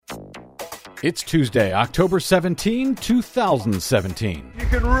It's Tuesday, October 17, 2017. You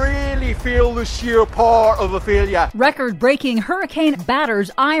can really feel the sheer power of Ophelia. Record-breaking hurricane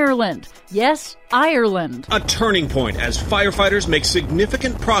batters Ireland. Yes, Ireland. A turning point as firefighters make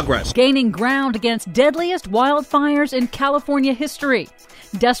significant progress. Gaining ground against deadliest wildfires in California history.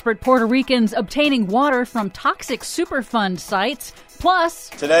 Desperate Puerto Ricans obtaining water from toxic Superfund sites. Plus,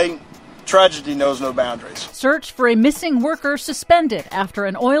 today, tragedy knows no boundaries. Search for a missing worker suspended after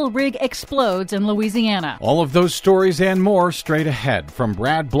an oil rig explodes in Louisiana. All of those stories and more straight ahead from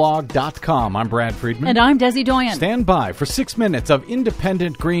BradBlog.com. I'm Brad Friedman. And I'm Desi Doyen. Stand by for 6 minutes of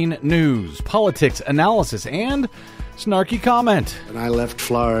independent green news, politics, analysis, and snarky comment. And I left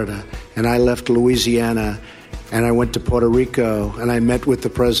Florida, and I left Louisiana, and I went to Puerto Rico, and I met with the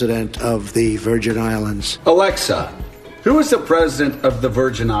president of the Virgin Islands. Alexa, who is the president of the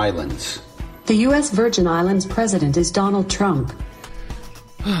Virgin Islands? The U.S. Virgin Islands president is Donald Trump.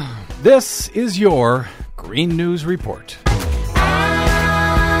 This is your Green News Report.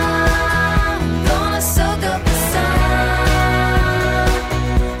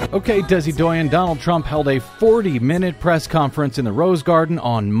 Okay, Desi Doyen, Donald Trump held a 40-minute press conference in the Rose Garden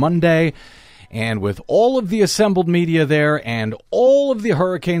on Monday. And with all of the assembled media there and all of the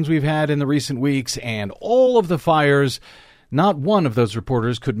hurricanes we've had in the recent weeks and all of the fires, not one of those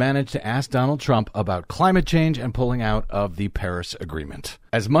reporters could manage to ask Donald Trump about climate change and pulling out of the Paris Agreement.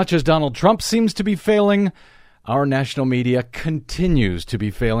 As much as Donald Trump seems to be failing, our national media continues to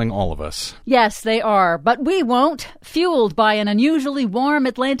be failing all of us. Yes, they are, but we won't. Fueled by an unusually warm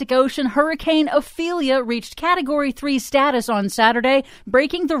Atlantic Ocean, Hurricane Ophelia reached Category 3 status on Saturday,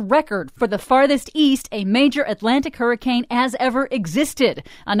 breaking the record for the farthest east a major Atlantic hurricane has ever existed.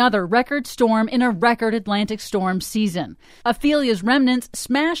 Another record storm in a record Atlantic storm season. Ophelia's remnants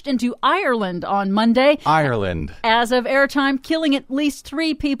smashed into Ireland on Monday. Ireland. As of airtime, killing at least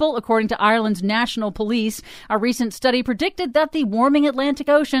 3 people, according to Ireland's national police. A recent study predicted that the warming Atlantic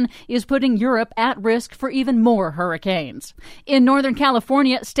Ocean is putting Europe at risk for even more hurricanes. In Northern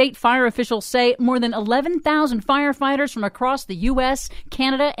California, state fire officials say more than 11,000 firefighters from across the U.S.,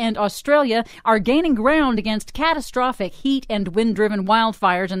 Canada, and Australia are gaining ground against catastrophic heat and wind-driven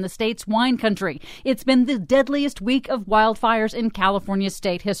wildfires in the state's wine country. It's been the deadliest week of wildfires in California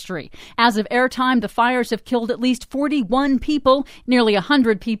state history. As of airtime, the fires have killed at least 41 people. Nearly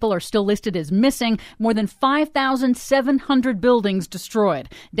 100 people are still listed as missing. More than 5,700 buildings destroyed.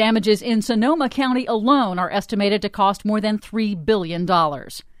 Damages in Sonoma County alone are estimated to cost more than $3 billion.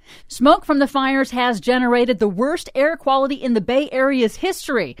 Smoke from the fires has generated the worst air quality in the Bay Area's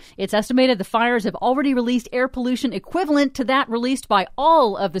history. It's estimated the fires have already released air pollution equivalent to that released by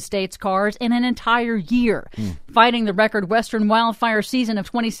all of the state's cars in an entire year. Fighting the record western wildfire season of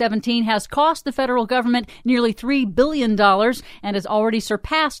 2017 has cost the federal government nearly $3 billion and has already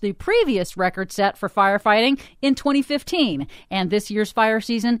surpassed the previous record set for firefighting in 2015. And this year's fire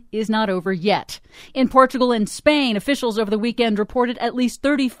season is not over yet. In Portugal and Spain, officials over the weekend reported at least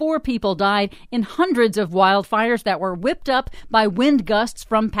 34 people died in hundreds of wildfires that were whipped up by wind gusts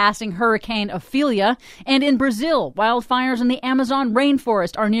from passing Hurricane Ophelia. And in Brazil, wildfires in the Amazon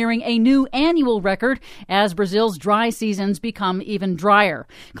rainforest are nearing a new annual record as Brazil's dry seasons become even drier.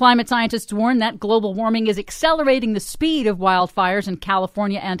 Climate scientists warn that global warming is accelerating the speed of wildfires in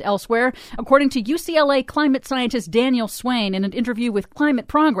California and elsewhere. According to UCLA climate scientist Daniel Swain in an interview with Climate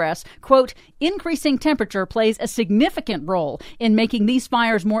Progress, quote, increasing temperature plays a significant role in making these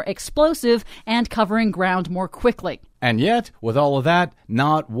fires more explosive and covering ground more quickly. And yet, with all of that,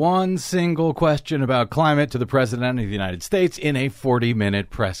 not one single question about climate to the President of the United States in a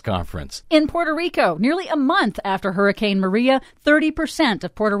 40-minute press conference. In Puerto Rico, nearly a month after Hurricane Maria, 30%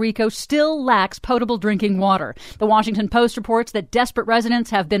 of Puerto Rico still lacks potable drinking water. The Washington Post reports that desperate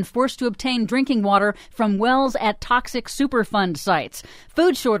residents have been forced to obtain drinking water from wells at toxic Superfund sites.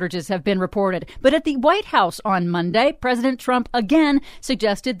 Food shortages have been reported, but at the White House on Monday, President Trump again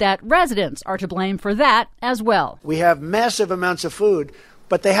suggested that residents are to blame for that as well. We have massive amounts of food,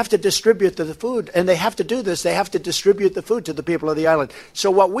 but they have to distribute the food, and they have to do this. They have to distribute the food to the people of the island.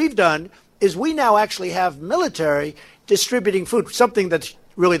 So what we've done is we now actually have military distributing food, something that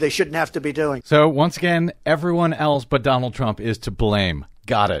really they shouldn't have to be doing. So once again, everyone else but Donald Trump is to blame.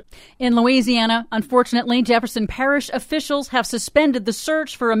 Got it. In Louisiana, unfortunately, Jefferson Parish officials have suspended the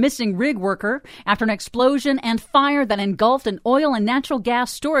search for a missing rig worker after an explosion and fire that engulfed an oil and natural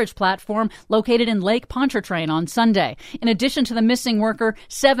gas storage platform located in Lake Pontchartrain on Sunday. In addition to the missing worker,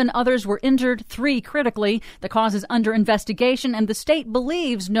 7 others were injured, 3 critically. The cause is under investigation, and the state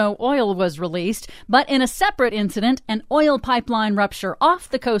believes no oil was released. But in a separate incident, an oil pipeline rupture off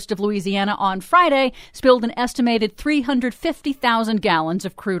the coast of Louisiana on Friday spilled an estimated 350,000 gallons gallons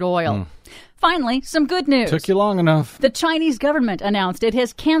of crude oil. Finally, some good news. Took you long enough. The Chinese government announced it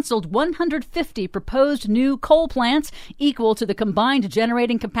has canceled 150 proposed new coal plants equal to the combined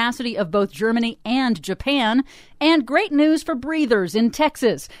generating capacity of both Germany and Japan. And great news for breathers in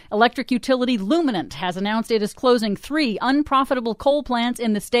Texas. Electric utility Luminant has announced it is closing 3 unprofitable coal plants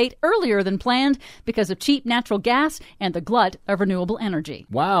in the state earlier than planned because of cheap natural gas and the glut of renewable energy.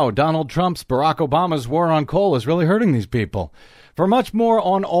 Wow, Donald Trump's Barack Obama's war on coal is really hurting these people. For much more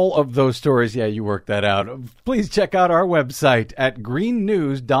on all of those stories, yeah, you worked that out, please check out our website at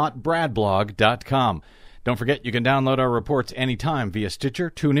greennews.bradblog.com. Don't forget you can download our reports anytime via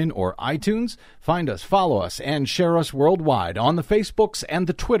Stitcher, TuneIn, or iTunes. Find us, follow us, and share us worldwide on the Facebooks and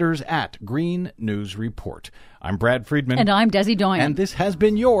the Twitters at Green News Report. I'm Brad Friedman. And I'm Desi Doyen. And this has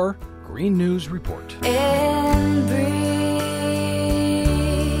been your Green News Report.